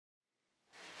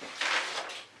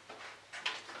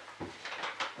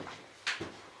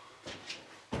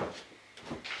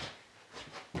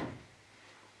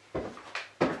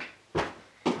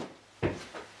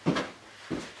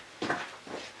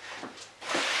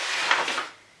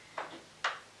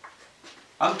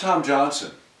I'm Tom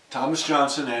Johnson, Thomas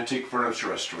Johnson Antique Furniture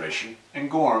Restoration in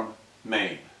Gorham,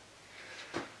 Maine.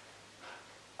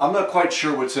 I'm not quite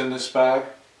sure what's in this bag.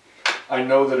 I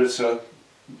know that it's a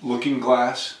looking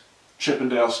glass,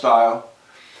 Chippendale style.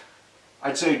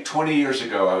 I'd say 20 years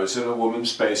ago I was in a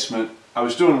woman's basement. I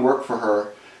was doing work for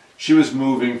her. She was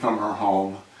moving from her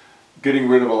home, getting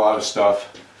rid of a lot of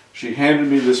stuff. She handed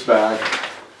me this bag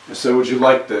and said, "Would you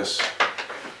like this?"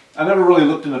 I never really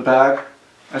looked in the bag.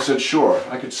 I said, "Sure."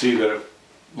 I could see that it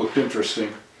looked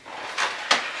interesting.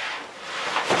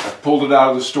 I pulled it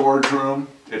out of the storage room.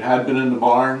 It had been in the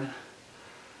barn.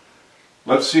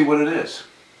 Let's see what it is.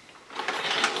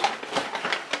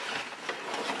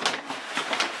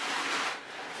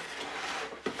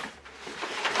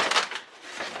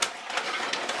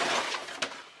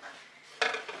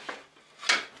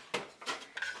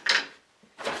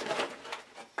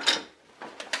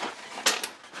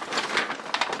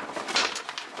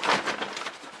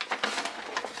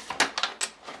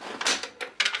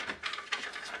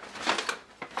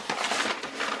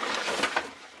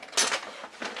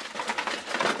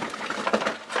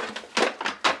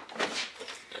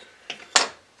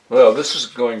 Well, this is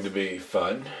going to be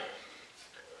fun.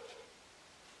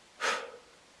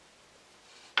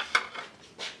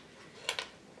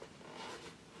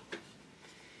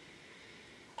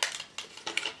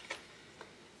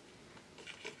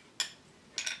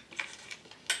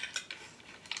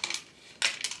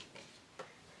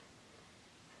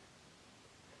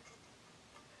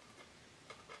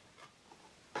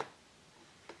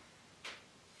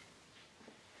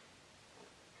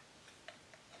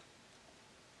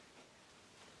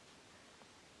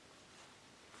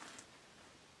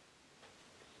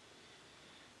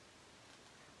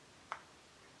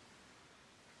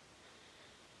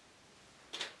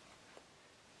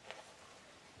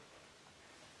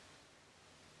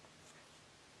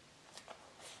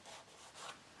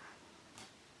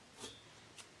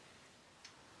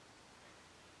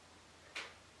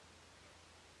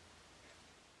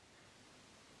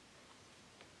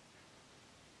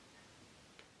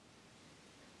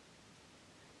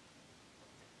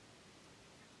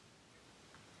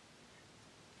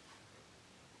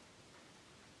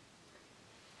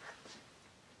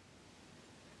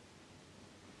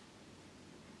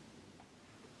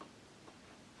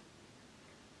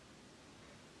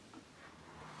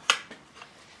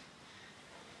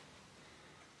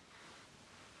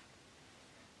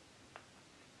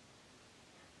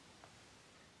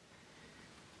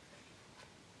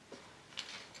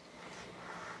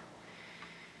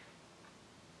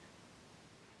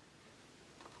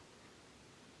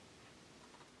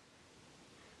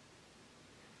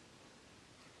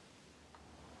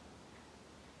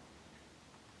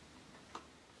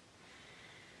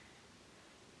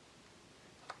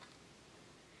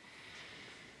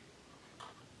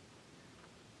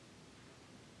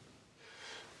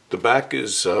 The back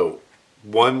is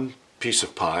one piece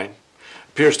of pine.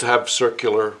 Appears to have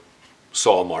circular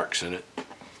saw marks in it.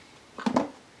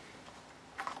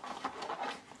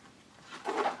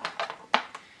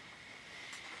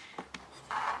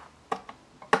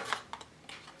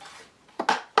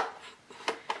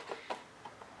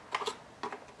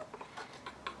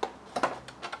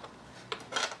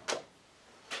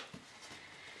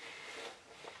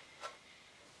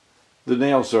 The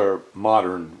nails are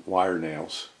modern wire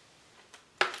nails.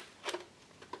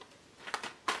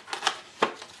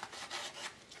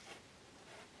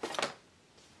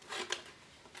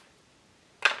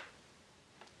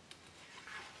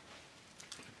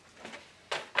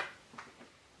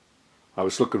 I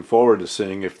was looking forward to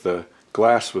seeing if the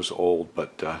glass was old,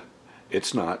 but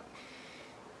it's not.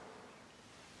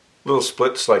 Little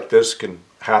splits like this can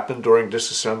happen during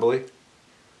disassembly.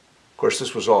 Of course,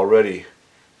 this was already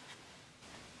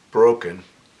broken,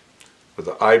 but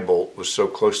the eye bolt was so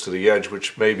close to the edge,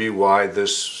 which may be why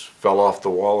this fell off the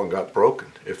wall and got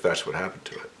broken, if that's what happened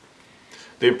to it.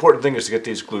 The important thing is to get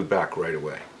these glued back right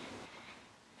away.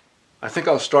 I think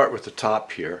I'll start with the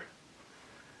top here,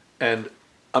 and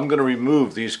I'm going to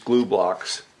remove these glue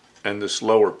blocks and this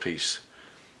lower piece.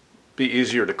 Be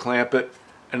easier to clamp it,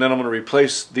 and then I'm going to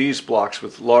replace these blocks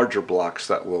with larger blocks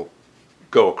that will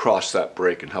go across that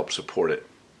break and help support it.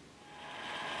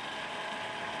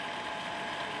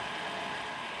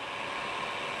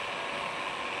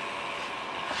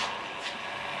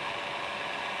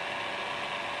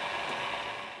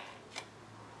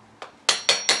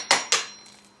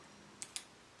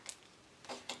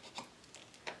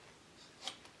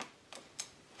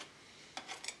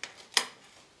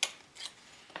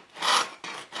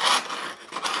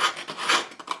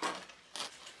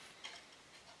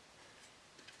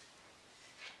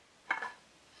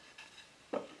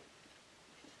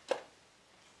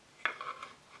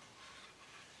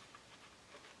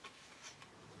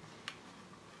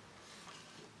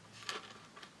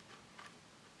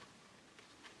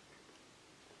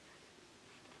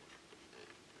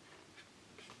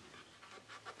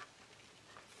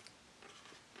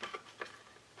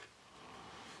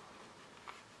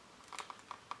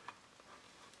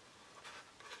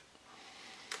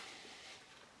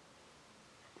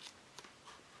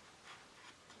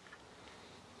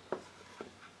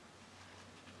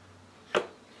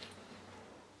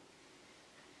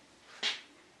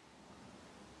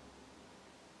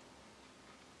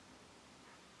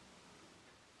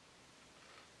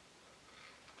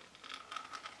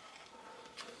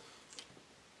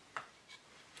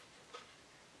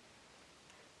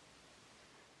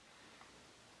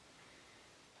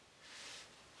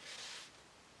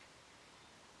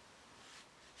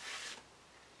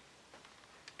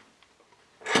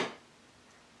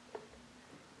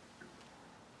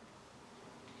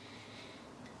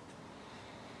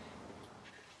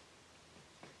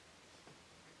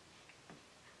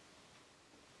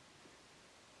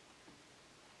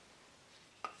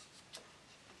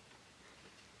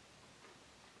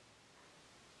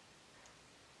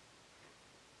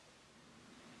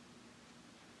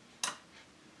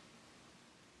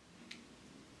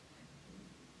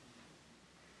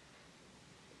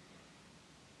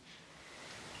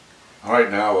 All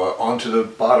right, now on to the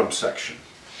bottom section.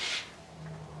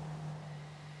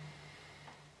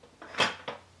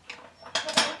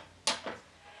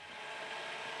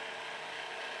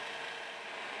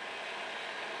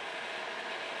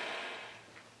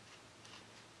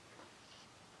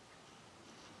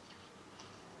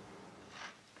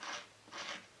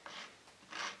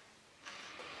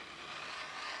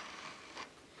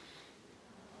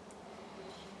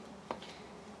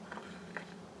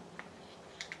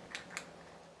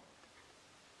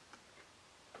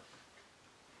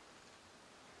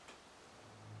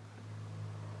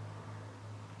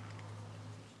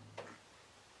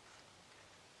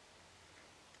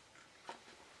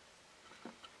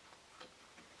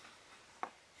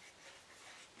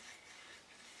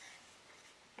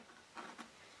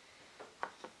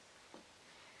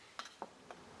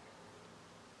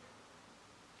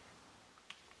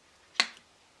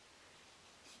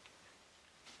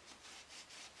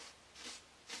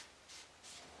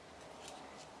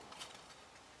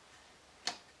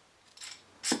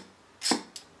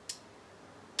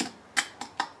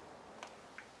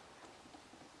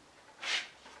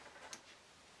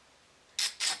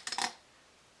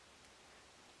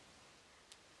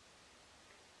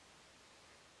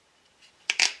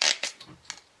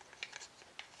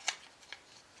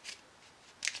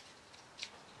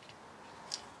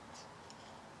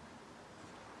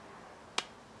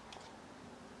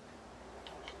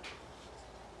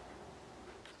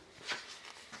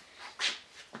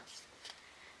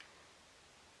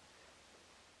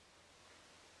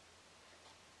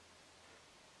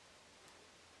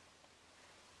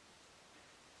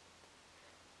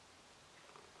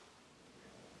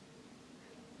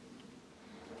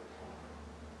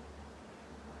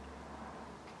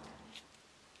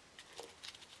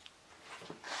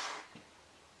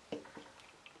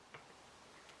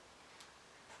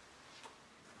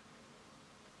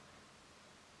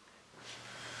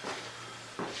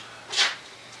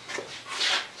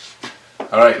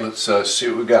 All right, let's see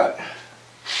what we got.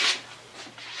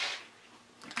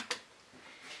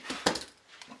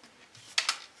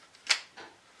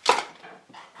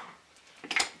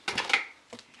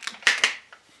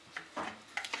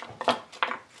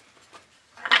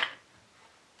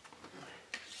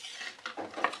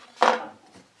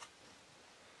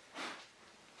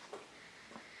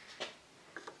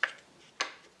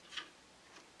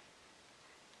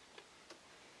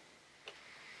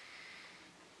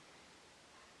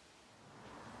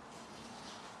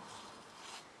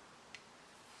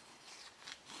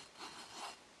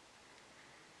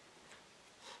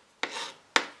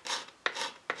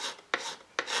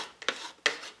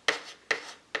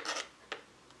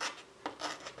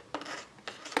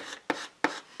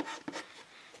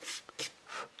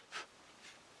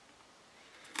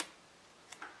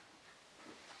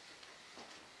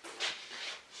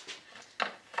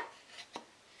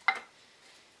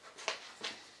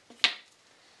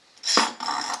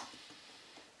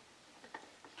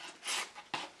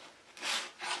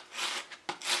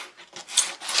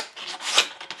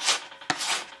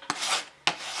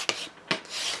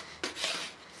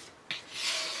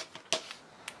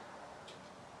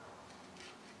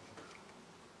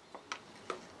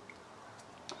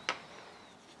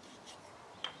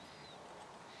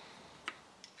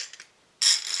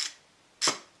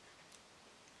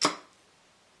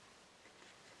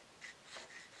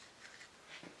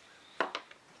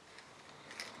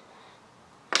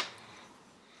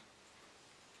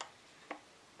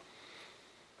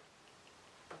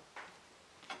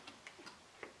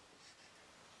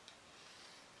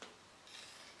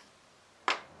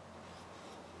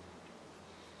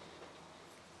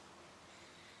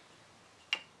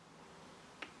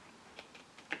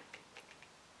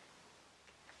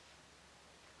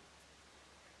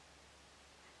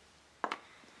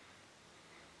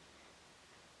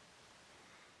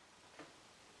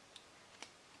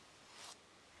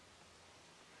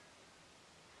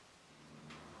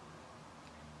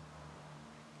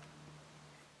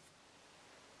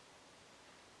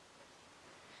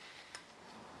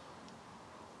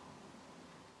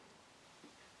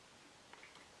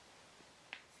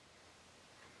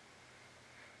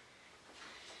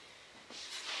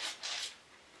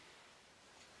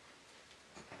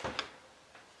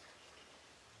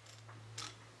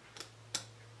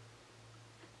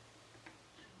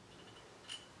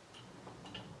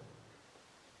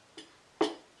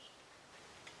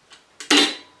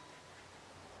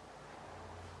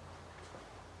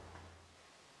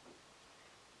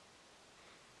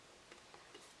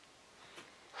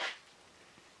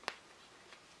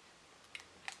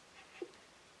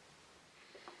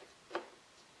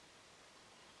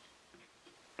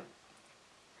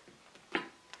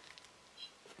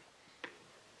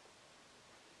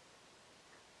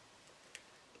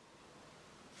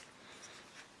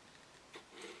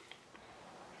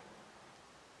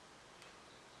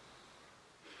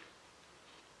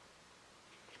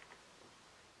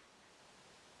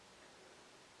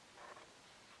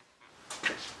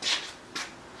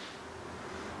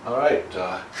 All right,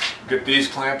 get these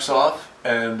clamps off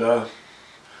and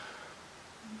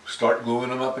start gluing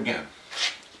them up again.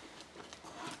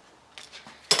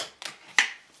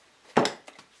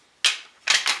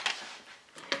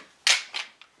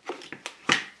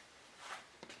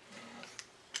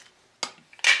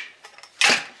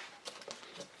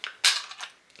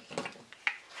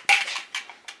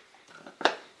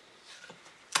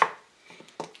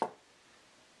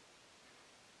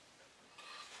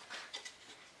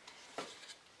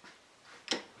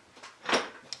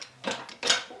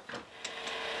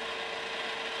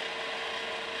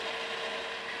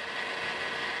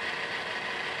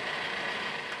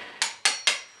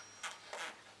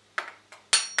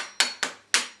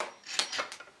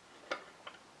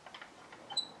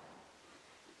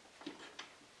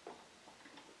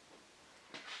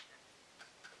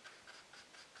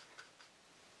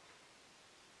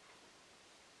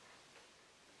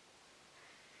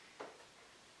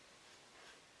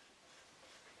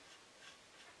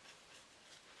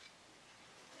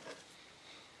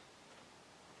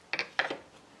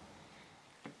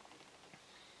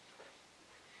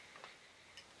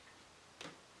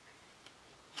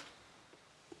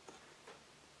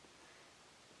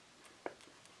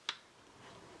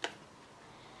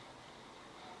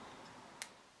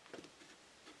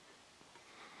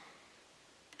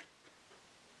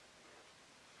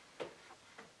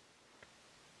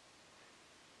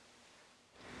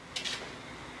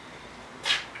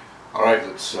 All right,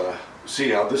 let's see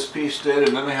how this piece did,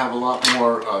 and then I have a lot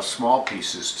more small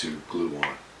pieces to glue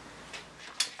on.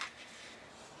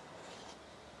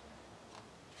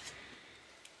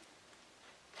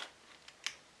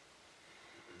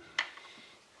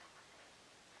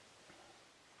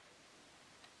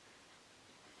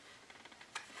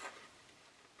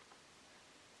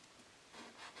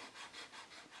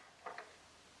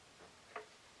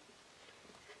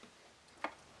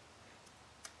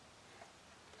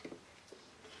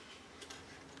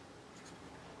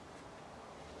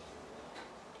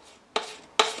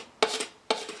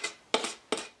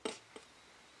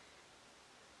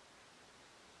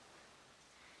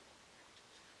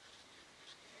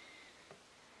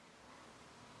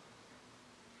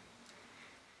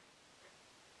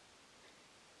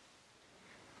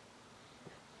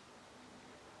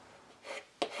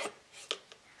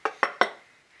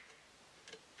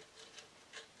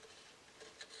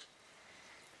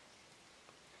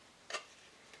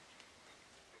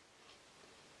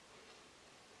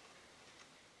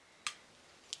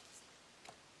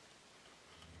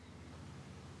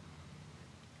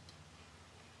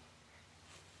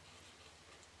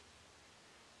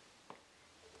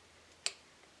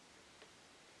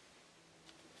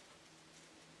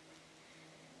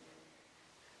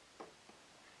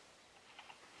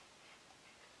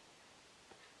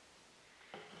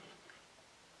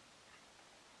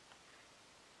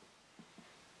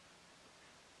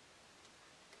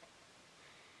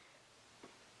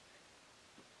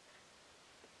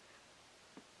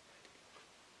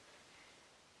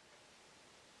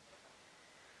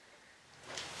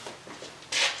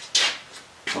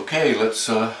 Okay, let's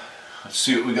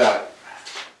see what we got.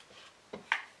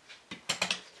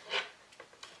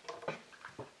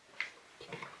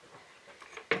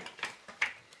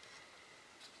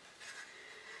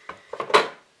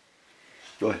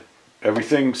 Good.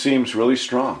 Everything seems really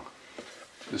strong.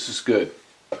 This is good.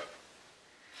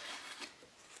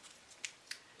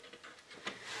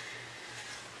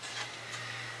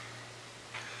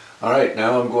 All right,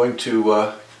 now I'm going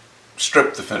to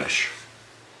strip the finish.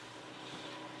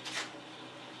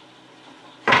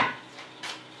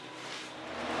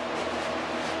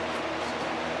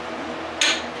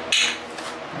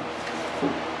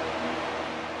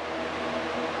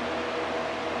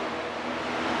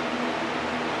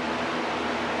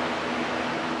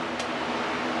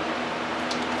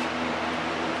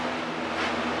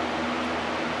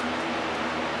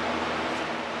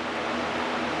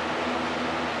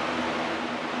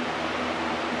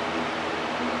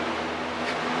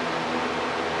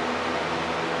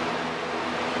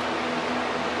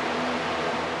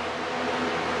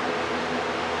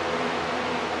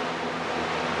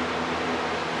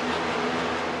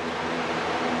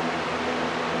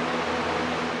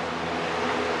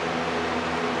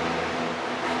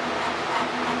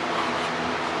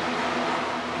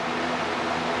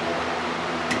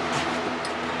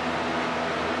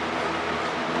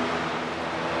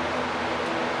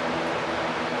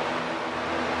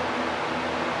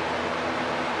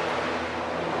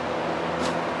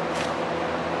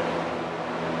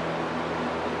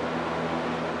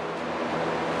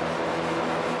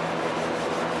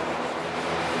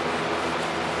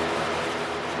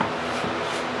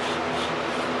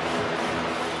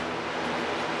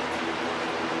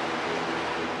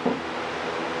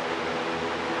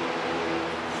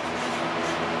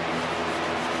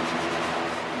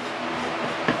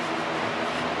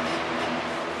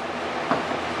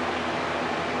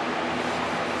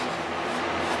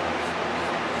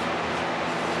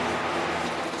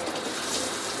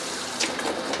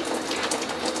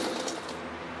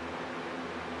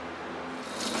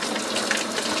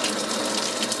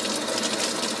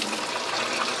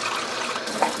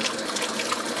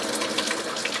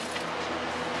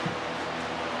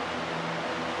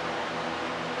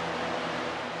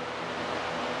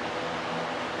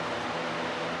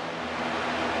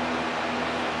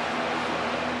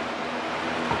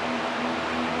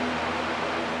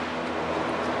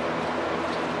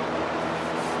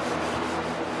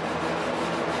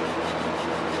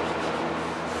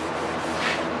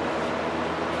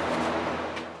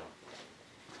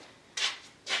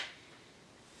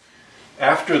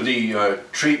 After the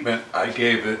treatment I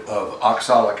gave it of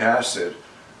oxalic acid,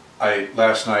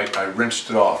 last night I rinsed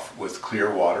it off with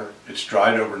clear water. It's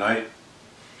dried overnight.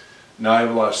 Now I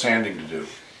have a lot of sanding to do.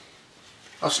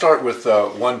 I'll start with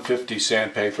 150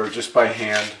 sandpaper just by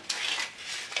hand.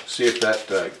 See if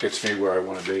that gets me where I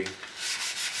want to be.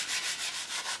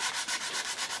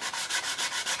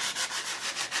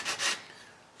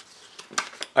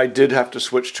 I did have to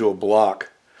switch to a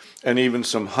block and even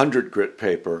some 100 grit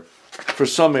paper for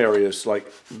some areas,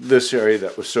 like this area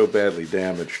that was so badly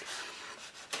damaged.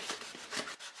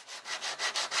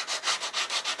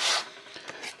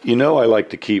 You know, I like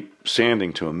to keep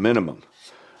sanding to a minimum.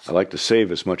 I like to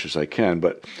save as much as I can,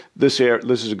 but this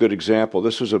is a good example.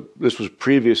 This was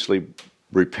previously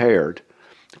repaired,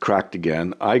 cracked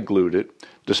again. I glued it.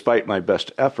 Despite my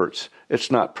best efforts,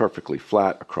 it's not perfectly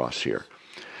flat across here.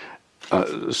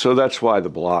 So that's why the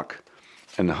block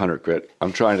and the 100 grit.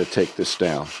 I'm trying to take this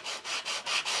down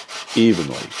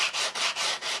evenly.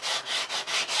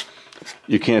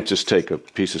 You can't just take a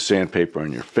piece of sandpaper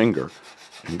on your finger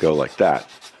and go like that.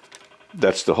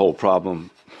 That's the whole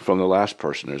problem from the last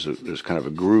person. There's kind of a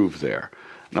groove there,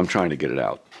 and I'm trying to get it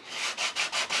out.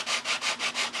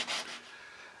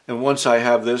 And once I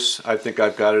have this, I think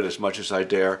I've got it as much as I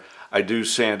dare. I do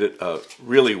sand it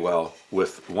really well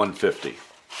with 150.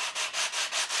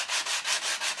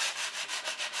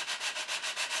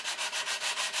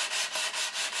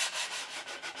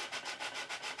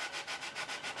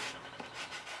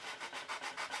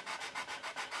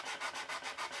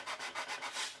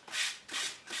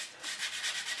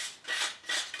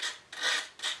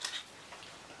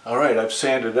 All right, I've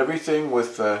sanded everything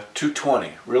with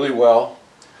 220 really well,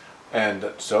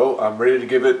 and so I'm ready to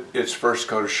give it its first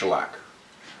coat of shellac.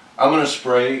 I'm going to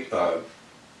spray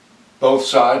both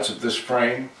sides of this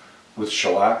frame with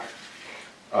shellac.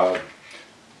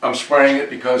 I'm spraying it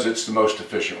because it's the most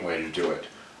efficient way to do it.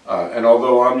 And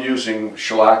although I'm using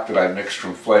shellac that I mixed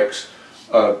from flakes,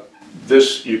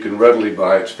 this you can readily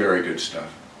buy. It's very good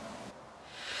stuff.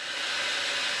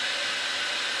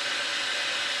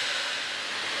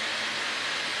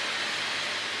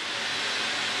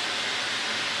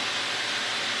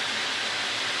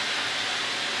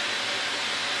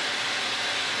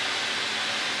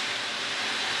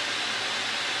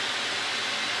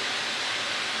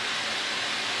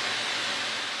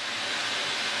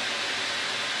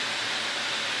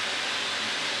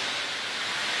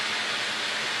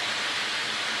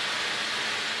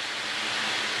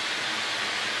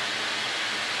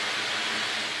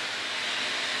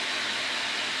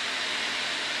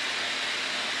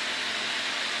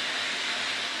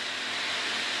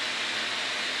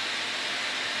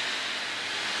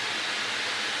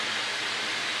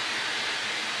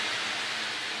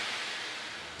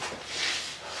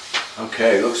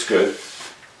 Okay, looks good.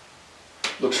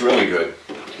 Looks really good.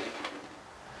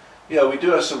 Yeah, we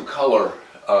do have some color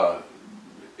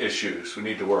issues we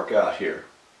need to work out here.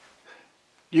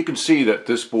 You can see that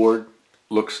this board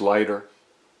looks lighter.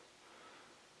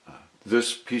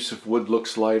 This piece of wood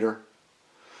looks lighter.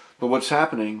 But what's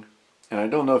happening, and I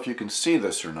don't know if you can see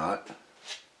this or not,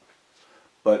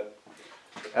 but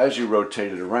as you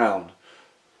rotate it around,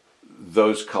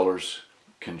 those colors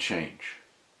can change.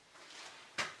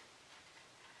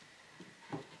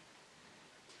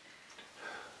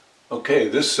 Okay,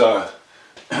 this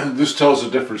tells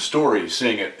a different story,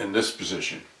 seeing it in this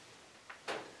position.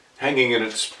 Hanging in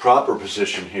its proper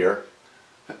position here,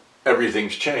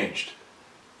 everything's changed.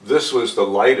 This was the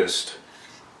lightest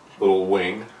little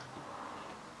wing.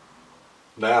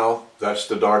 Now that's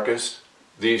the darkest.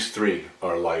 These three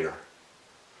are lighter.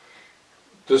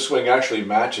 This wing actually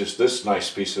matches this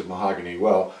nice piece of mahogany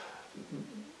well.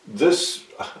 This,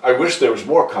 I wish there was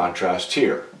more contrast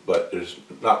here, but there's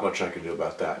not much I can do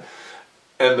about that.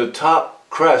 And the top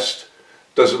crest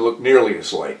doesn't look nearly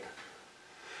as light.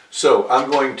 So I'm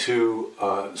going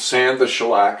to sand the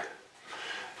shellac,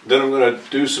 then I'm going to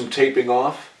do some taping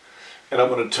off, and I'm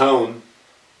going to tone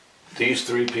these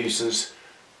three pieces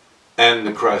and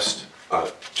the crest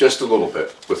just a little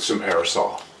bit with some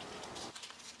aerosol.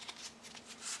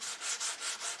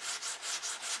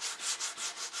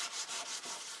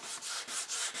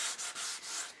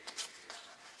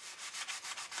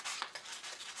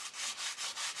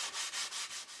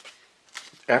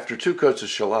 After 2 coats of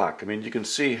shellac, I mean, you can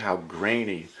see how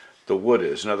grainy the wood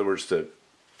is. In other words, the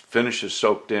finish is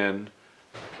soaked in.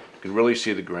 You can really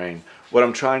see the grain. What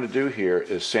I'm trying to do here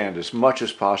is sand as much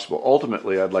as possible.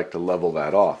 Ultimately, I'd like to level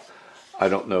that off. I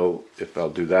don't know if I'll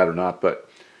do that or not, but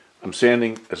I'm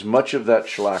sanding as much of that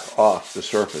shellac off the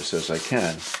surface as I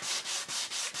can.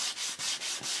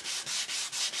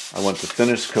 I want the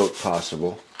thinnest coat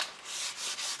possible.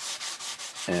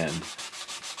 and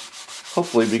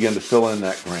hopefully begin to fill in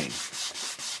that grain.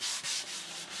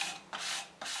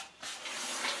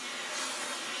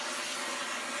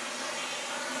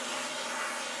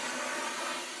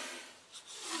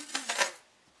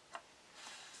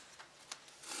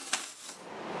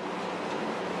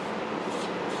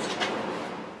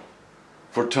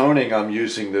 For toning, I'm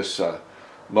using this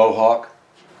Mohawk.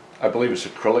 I believe it's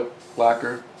acrylic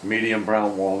lacquer, medium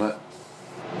brown walnut.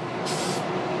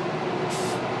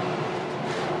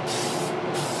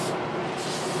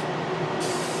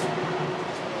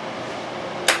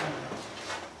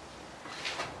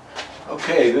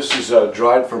 Okay, this is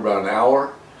dried for about an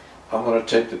hour. I'm going to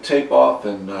take the tape off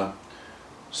and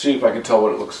see if I can tell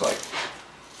what it looks like.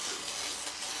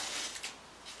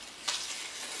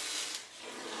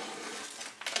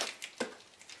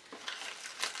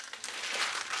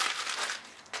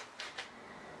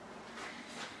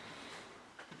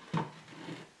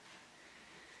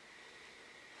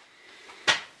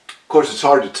 Of course, it's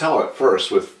hard to tell at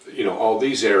first with, you know, all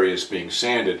these areas being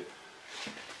sanded.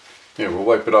 Yeah, we'll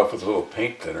wipe it off with a little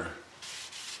paint thinner.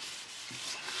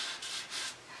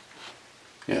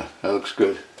 Yeah, that looks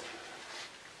good.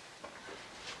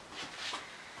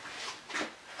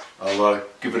 I'll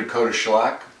give it a coat of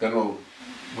shellac, then we'll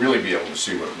really be able to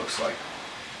see what it looks like.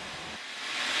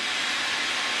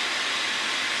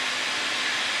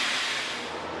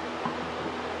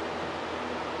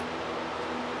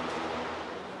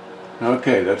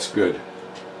 Okay, that's good.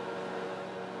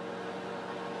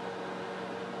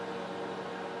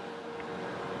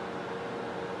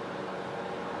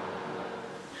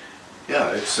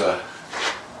 Yeah,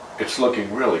 it's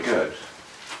looking really good.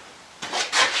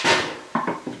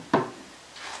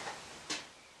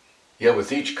 Yeah,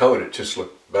 with each coat it just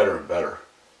looked better and better.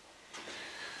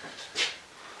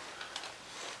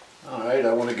 All right,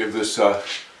 I want to give this a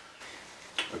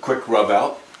quick rub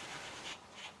out.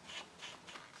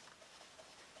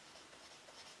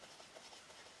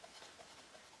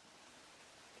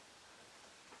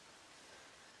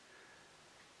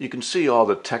 You can see all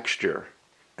the texture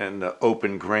and the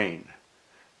open grain.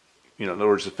 You know, in other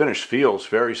words, the finish feels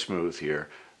very smooth here,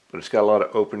 but it's got a lot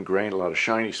of open grain, a lot of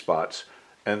shiny spots.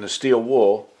 And the steel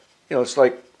wool, you know, it's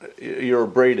like you're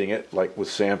braiding it like with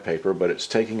sandpaper, but it's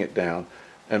taking it down.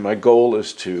 And my goal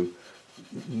is to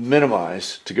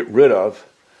minimize, to get rid of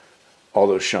all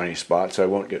those shiny spots. I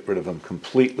won't get rid of them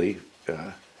completely.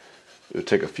 It would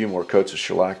take a few more coats of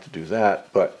shellac to do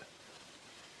that, but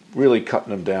really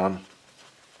cutting them down,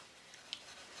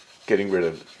 getting rid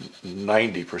of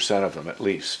 90% of them at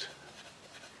least.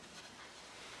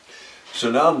 So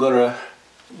now I'm going to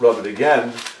rub it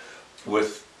again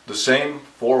with the same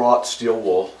 4/0 steel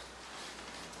wool,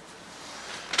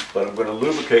 but I'm going to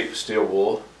lubricate the steel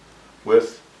wool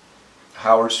with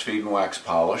Howard's Feed and Wax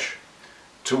Polish,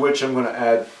 to which I'm going to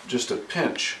add just a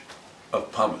pinch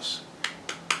of pumice.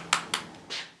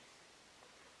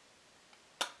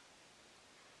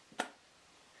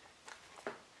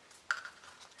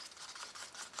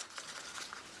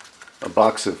 A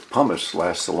box of pumice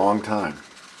lasts a long time.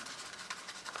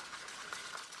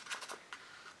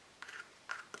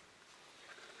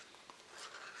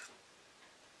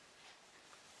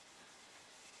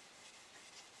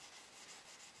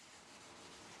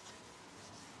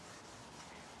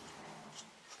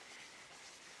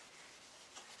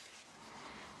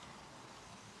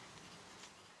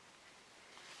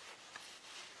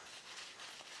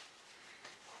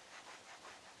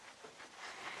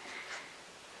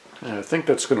 And I think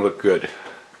that's going to look good.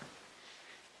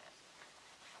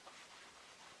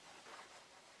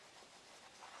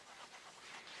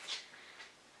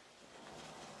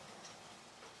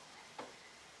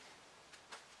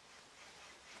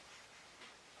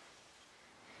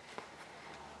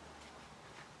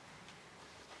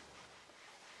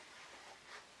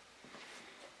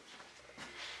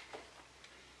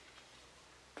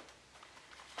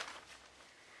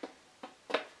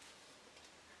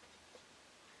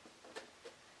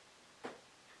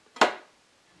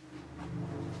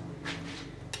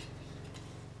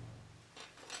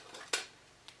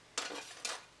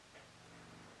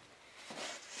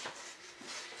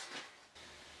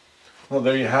 Well,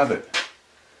 there you have it.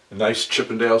 A nice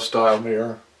Chippendale style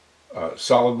mirror,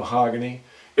 solid mahogany.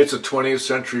 It's a 20th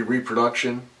century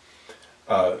reproduction.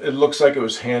 It looks like it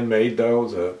was handmade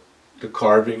though. The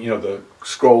carving, you know, the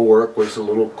scroll work was a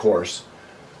little coarse.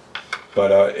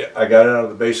 But I got it out of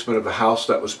the basement of a house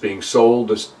that was being sold.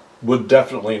 This would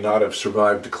definitely not have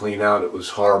survived to clean out. It was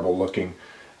horrible looking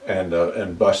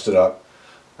and busted up.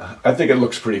 I think it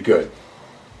looks pretty good.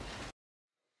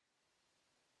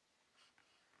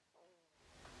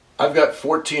 I've got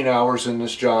 14 hours in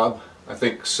this job. I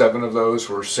think 7 of those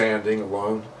were sanding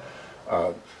alone.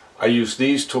 I use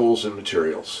these tools and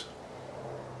materials.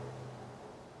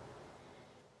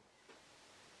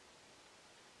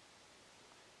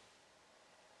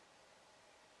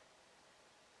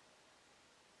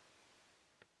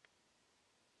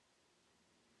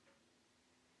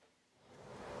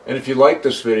 And if you like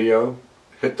this video,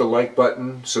 hit the like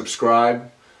button, subscribe,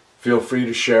 feel free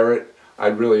to share it.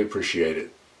 I'd really appreciate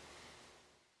it.